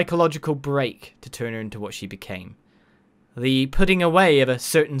her psychological break to turn her into what she became. The putting away of a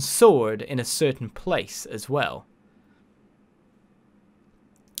certain sword in a certain place as well.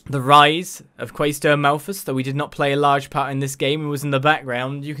 The rise of Quaestor Malphus, though we did not play a large part in this game and was in the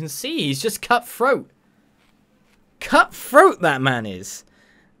background, you can see he's just cutthroat. Cutthroat that man is.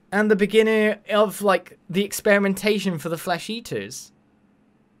 And the beginning of, like, the experimentation for the Flesh Eaters.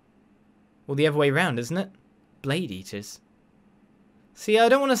 Well, the other way around, isn't it? Blade Eaters. See, I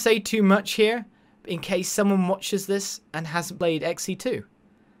don't want to say too much here, in case someone watches this and hasn't played XC2.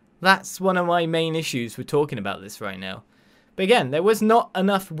 That's one of my main issues with talking about this right now. But again, there was not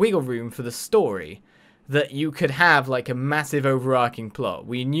enough wiggle room for the story that you could have like a massive overarching plot.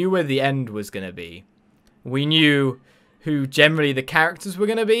 We knew where the end was going to be. We knew who generally the characters were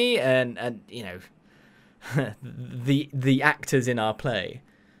going to be and you know, the actors in our play.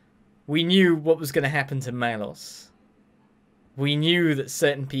 We knew what was going to happen to Malos. We knew that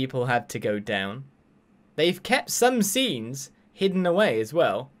certain people had to go down. They've kept some scenes hidden away as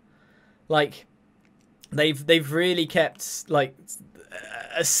well. Like, they've really kept, like,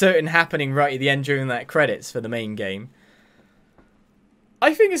 a certain happening right at the end during that credits for the main game.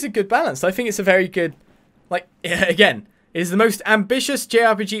 I think it's a good balance. I think it's a very good, like, again, it is the most ambitious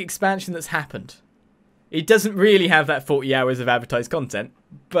JRPG expansion that's happened. It doesn't really have that 40 hours of advertised content,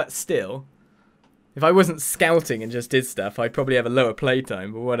 but still. If I wasn't scouting and just did stuff, I'd probably have a lower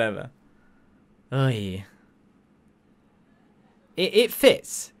playtime, but whatever. Oy. It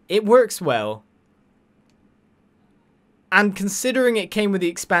fits. It works well. And considering it came with the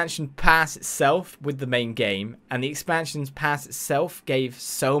expansion pass itself with the main game, and the expansion pass itself gave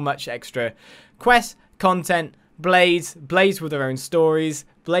so much extra quests, content, blades with their own stories,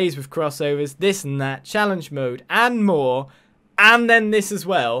 blades with crossovers, this and that, challenge mode, and more, and then this as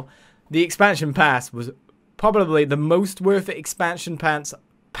well, the expansion pass was probably the most worth it expansion pass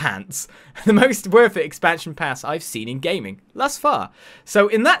I've seen in gaming thus far. So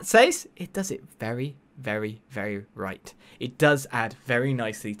in that case, it does it very, very, very right. It does add very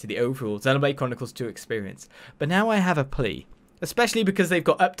nicely to the overall Xenoblade Chronicles 2 experience. But now I have a plea, especially because they've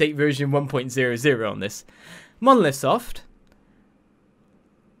got update version 1.00 on this. Monolith Soft,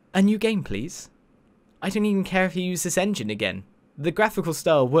 a new game please. I don't even care if you use this engine again. The graphical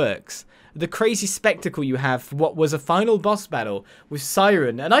style works. The crazy spectacle you have for what was a final boss battle with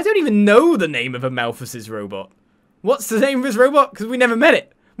Siren, and I don't even know the name of Amalphus's robot. What's the name of his robot? Because we never met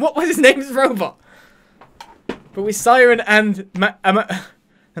it. What was his name's robot? But with Siren and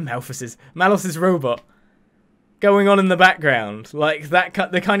Malos's robot going on in the background, like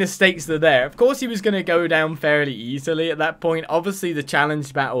that, the kind of stakes that are there. Of course, he was going to go down fairly easily at that point. Obviously, the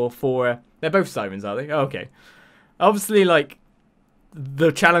challenge battle for they're both Sirens, are they? Oh, okay. Obviously, like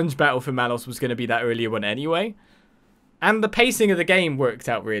the challenge battle for Malos was going to be that earlier one anyway. And the pacing of the game worked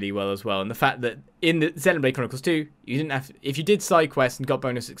out really well as well. And the fact that in the Xenoblade Chronicles 2, you didn't have to, if you did side quests and got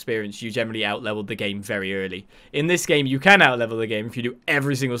bonus experience, you generally out-leveled the game very early. In this game, you can out-level the game if you do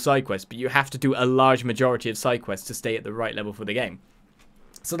every single side quest, but you have to do a large majority of side quests to stay at the right level for the game.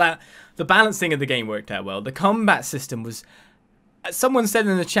 So that the balancing of the game worked out well. The combat system was, someone said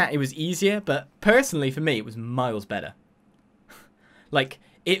in the chat it was easier, but personally for me, it was miles better. Like,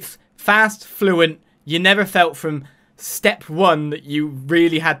 it's fast, fluent, you never felt from step one that you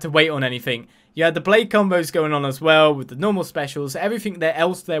really had to wait on anything. You had the blade combos going on as well with the normal specials. Everything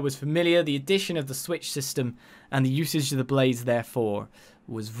else there was familiar. The addition of the switch system and the usage of the blades therefore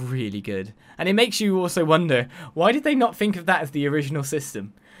was really good. And it makes you also wonder, why did they not think of that as the original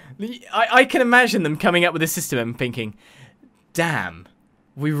system? I can imagine them coming up with a system and thinking, damn,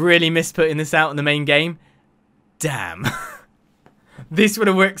 we really missed putting this out in the main game. Damn. This would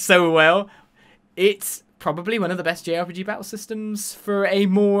have worked so well. It's probably one of the best JRPG battle systems for a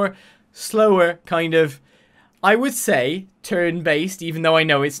more slower kind of, I would say, turn-based, even though I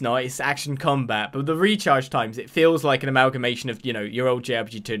know it's not, it's action combat, but the recharge times, it feels like an amalgamation of, you know, your old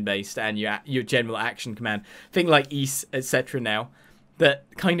JRPG turn-based and your general action command. Think like Aegis, etc. now, that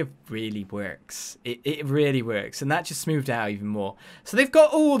kind of really works. It really works, and that just smoothed out even more. So they've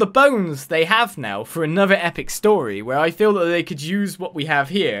got all the bones they have now for another epic story, where I feel that they could use what we have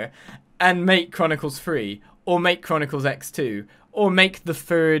here and make Chronicles 3, or make Chronicles X2, or make the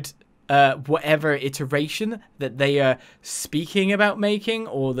third whatever iteration that they are speaking about making,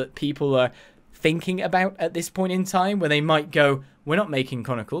 or that people are thinking about at this point in time, where they might go, we're not making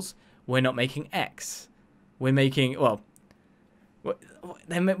Chronicles, we're not making X. We're making, well,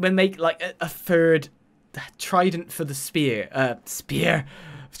 we'll make like a third trident for the spear.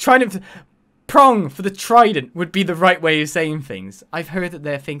 Trident prong for the trident would be the right way of saying things. I've heard that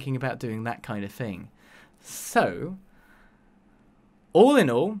they're thinking about doing that kind of thing. So, all in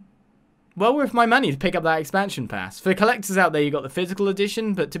all, well worth my money to pick up that expansion pass. For collectors out there, you got the physical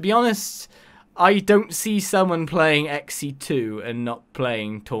edition, but to be honest, I don't see someone playing XC2 and not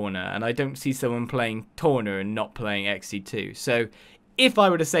playing Torna, and I don't see someone playing Torna and not playing XC2. So, if I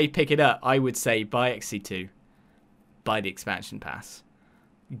were to say pick it up, I would say buy XC2, buy the expansion pass,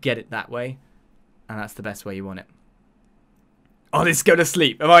 get it that way, and that's the best way you want it. Oh, let's go to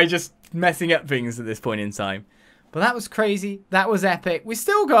sleep. Am I just messing up things at this point in time? But that was crazy. That was epic. We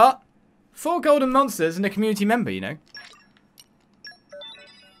still got 4 golden monsters and a community member, you know.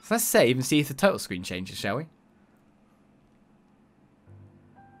 So let's save and see if the title screen changes, shall we?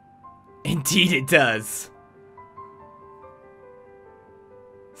 Indeed it does.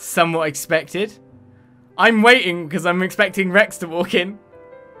 Somewhat expected. I'm waiting because I'm expecting Rex to walk in.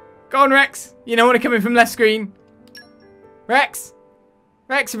 Go on, Rex. You don't want to come in from left screen. Rex.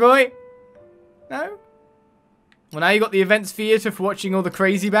 Rex, boy. No? Well, now you got the events theatre for watching all the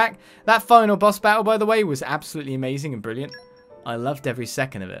crazy back. That final boss battle, by the way, was absolutely amazing and brilliant. I loved every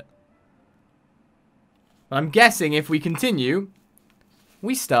second of it. But I'm guessing if we continue,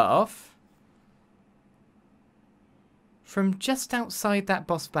 we start off from just outside that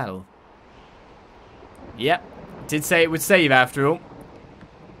boss battle. Yep, did say it would save after all.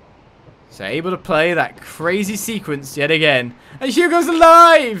 So able to play that crazy sequence yet again. And Hugo's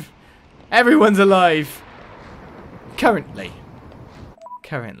alive! Everyone's alive. Currently.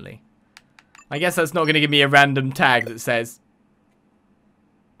 I guess that's not going to give me a random tag that says...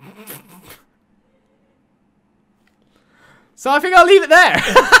 So I think I'll leave it there.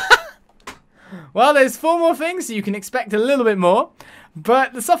 Well, there's 4 more things, so you can expect a little bit more.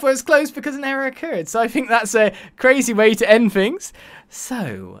 But the software is closed because an error occurred. So I think that's a crazy way to end things.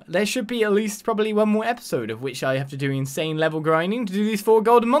 So there should be at least probably 1 more episode of which I have to do insane level grinding to do these 4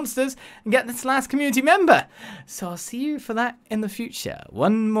 golden monsters and get this last community member. So I'll see you for that in the future.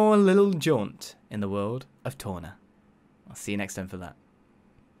 1 more little jaunt in the world of Torna. I'll see you next time for that.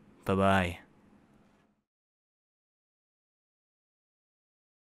 Bye-bye.